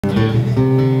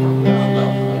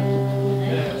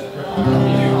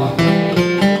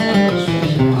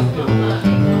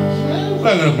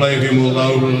I'm going to play a few more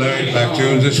loud and laid back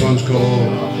tunes. This one's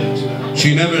called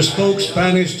She Never Spoke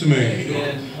Spanish to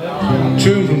Me.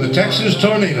 Tune from the Texas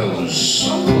Tornadoes.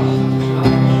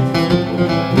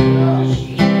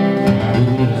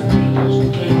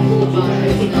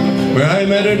 Where I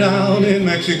met her down in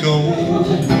Mexico,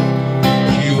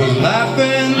 she was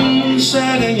laughing,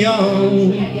 sad and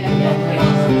young.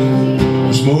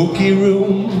 A smoky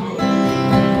room,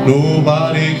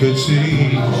 nobody could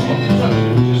see.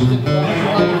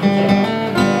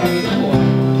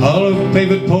 All of her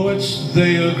favorite poets,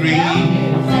 they agree,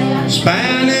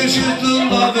 Spanish is the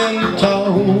loving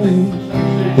tongue.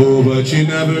 Oh, but she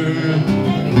never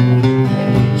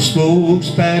spoke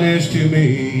Spanish to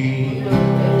me.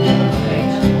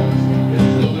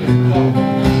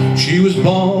 She was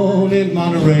born in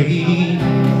Monterey.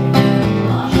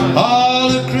 All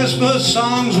the Christmas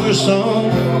songs were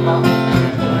sung,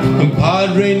 and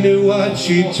Padre knew what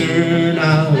she'd turn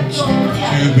out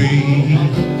to be.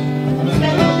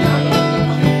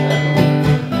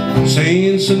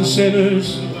 Saints and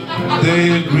sinners, they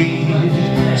agreed,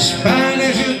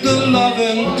 Spanish is the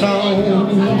loving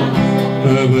tongue.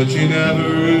 But she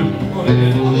never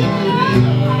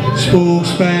spoke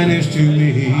Spanish to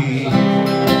me.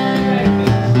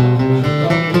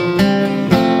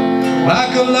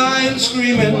 Like a lion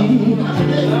screaming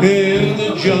in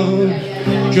the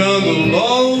jungle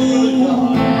low,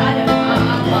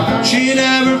 she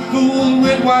never fooled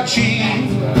with what she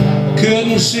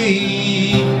couldn't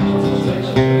see.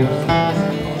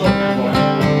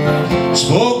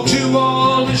 Spoke to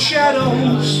all the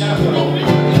shadows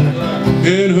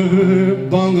in her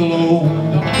bungalow,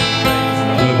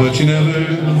 but she never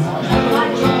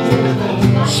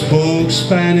spoke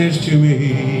Spanish to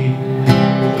me.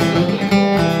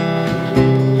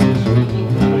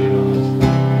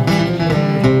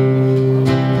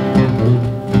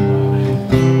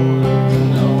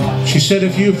 She said,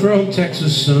 if you're from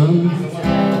Texas, son,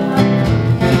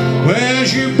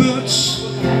 where's your boots?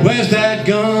 Where's that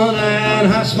gun? And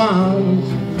I smiled,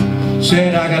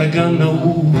 said, I got a gun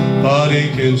nobody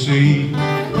can see.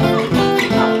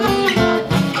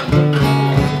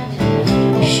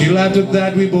 She laughed at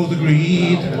that, we both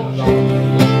agreed,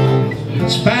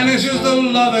 Spanish is the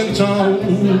loving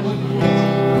tongue.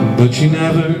 But she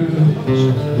never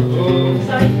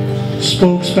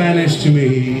spoke Spanish to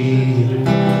me.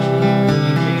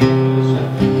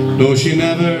 No, she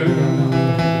never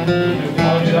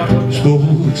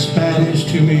spoke Spanish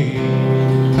to me.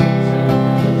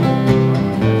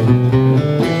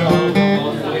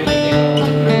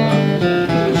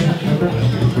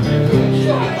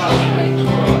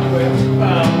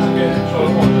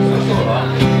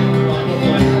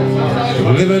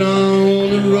 Living on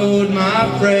the road,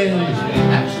 my friend,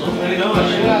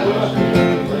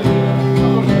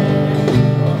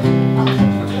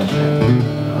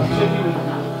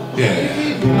 yeah.